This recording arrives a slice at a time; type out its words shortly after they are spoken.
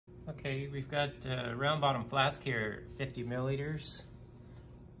Okay, we've got a round bottom flask here, 50 milliliters,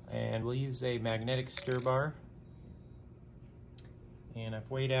 and we'll use a magnetic stir bar. And I've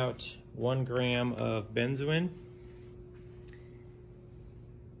weighed out 1 gram of benzoin.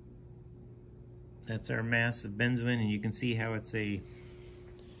 That's our mass of benzoin, and you can see how it's a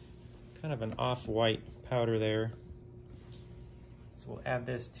kind of an off-white powder there. So we'll add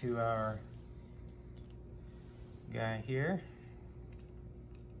this to our guy here.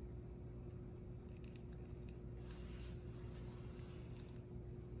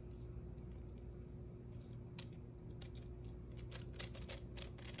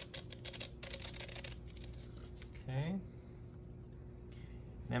 Okay.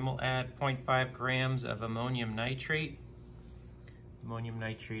 Then we'll add 0.5 grams of ammonium nitrate. Ammonium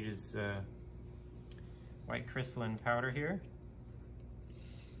nitrate is white crystalline powder here.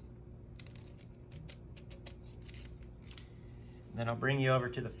 Then I'll bring you over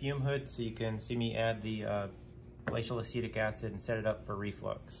to the fume hood so you can see me add the glacial acetic acid and set it up for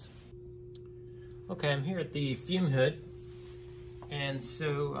reflux. Okay, I'm here at the fume hood, and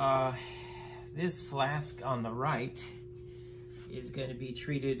so this flask on the right is going to be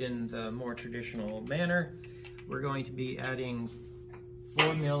treated in the more traditional manner. We're going to be adding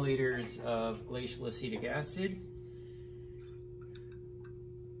 4 milliliters of glacial acetic acid.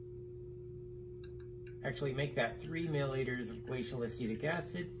 Actually, make that 3 milliliters of glacial acetic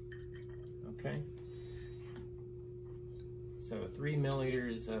acid. Okay. So 3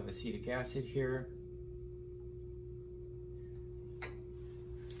 milliliters of acetic acid here.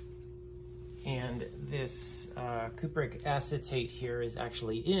 And this cupric acetate here is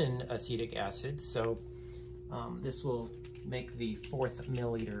actually in acetic acid, so this will make the 4th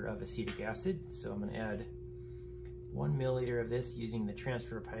milliliter of acetic acid. So I'm going to add 1 milliliter of this using the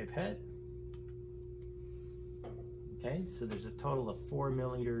transfer pipette. Okay, so there's a total of 4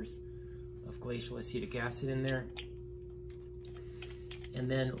 milliliters of glacial acetic acid in there. And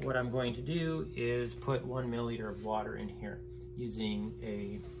then what I'm going to do is put 1 milliliter of water in here using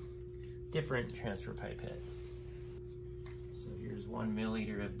a different transfer pipette. So here's 1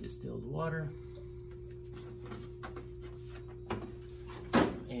 milliliter of distilled water.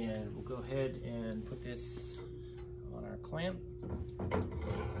 And we'll go ahead and put this on our clamp.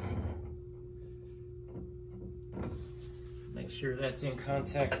 Make sure that's in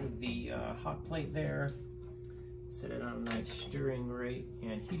contact with the hot plate there. Set it on a nice stirring rate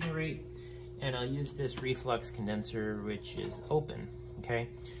and heating rate. And I'll use this reflux condenser, which is open, okay?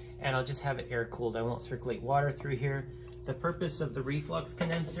 And I'll just have it air cooled. I won't circulate water through here. The purpose of the reflux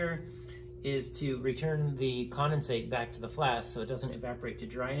condenser is to return the condensate back to the flask so it doesn't evaporate to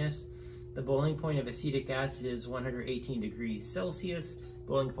dryness. The boiling point of acetic acid is 118 degrees Celsius.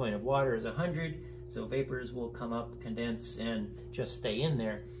 Boiling point of water is 100. So vapors will come up, condense, and just stay in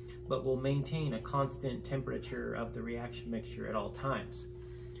there, but will maintain a constant temperature of the reaction mixture at all times.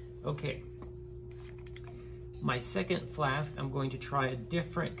 Okay. My second flask, I'm going to try a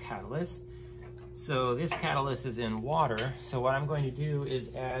different catalyst. So this catalyst is in water. So what I'm going to do is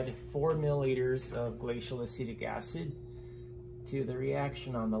add 4 milliliters of glacial acetic acid to the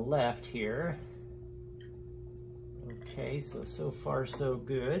reaction on the left here. Okay, so far so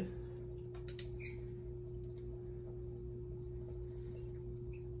good.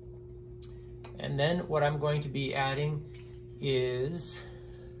 And then what I'm going to be adding is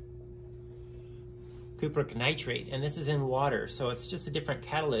cupric nitrate, and this is in water, so it's just a different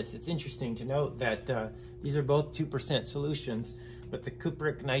catalyst. It's interesting to note that these are both 2% solutions, but the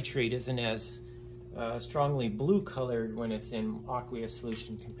cupric nitrate isn't as strongly blue colored when it's in aqueous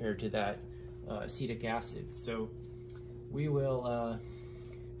solution compared to that acetic acid. So we will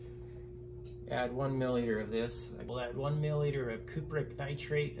add 1 milliliter of this. I will add 1 milliliter of cupric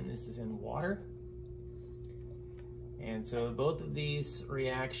nitrate, and this is in water. And so both of these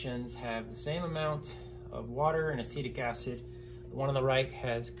reactions have the same amount of water and acetic acid. The one on the right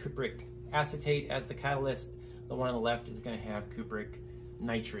has cupric acetate as the catalyst. The one on the left is going to have cupric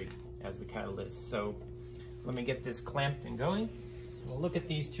nitrate as the catalyst. So let me get this clamped and going. We'll look at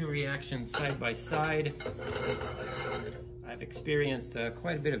these two reactions side by side. I've experienced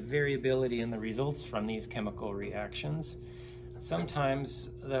quite a bit of variability in the results from these chemical reactions. Sometimes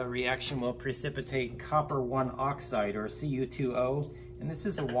the reaction will precipitate copper 1 oxide, or Cu2O, and this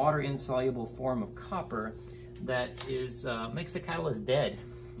is a water-insoluble form of copper that is makes the catalyst dead.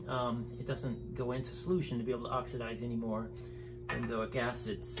 It doesn't go into solution to be able to oxidize any more benzoic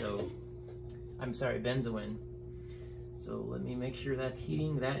acid, benzoin. So let me make sure that's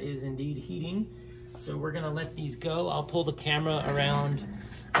heating. That is indeed heating. So we're gonna let these go. I'll pull the camera around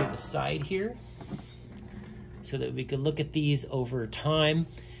to the side here so that we can look at these over time.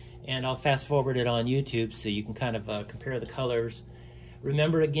 and I'll fast forward it on YouTube so you can kind of compare the colors.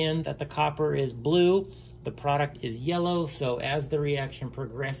 Remember again that the copper is blue, the product is yellow, so as the reaction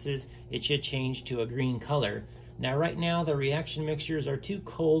progresses, it should change to a green color. Now right now the reaction mixtures are too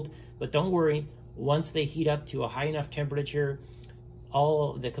cold, but don't worry, once they heat up to a high enough temperature,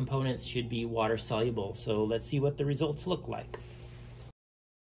 all the components should be water soluble. So let's see what the results look like.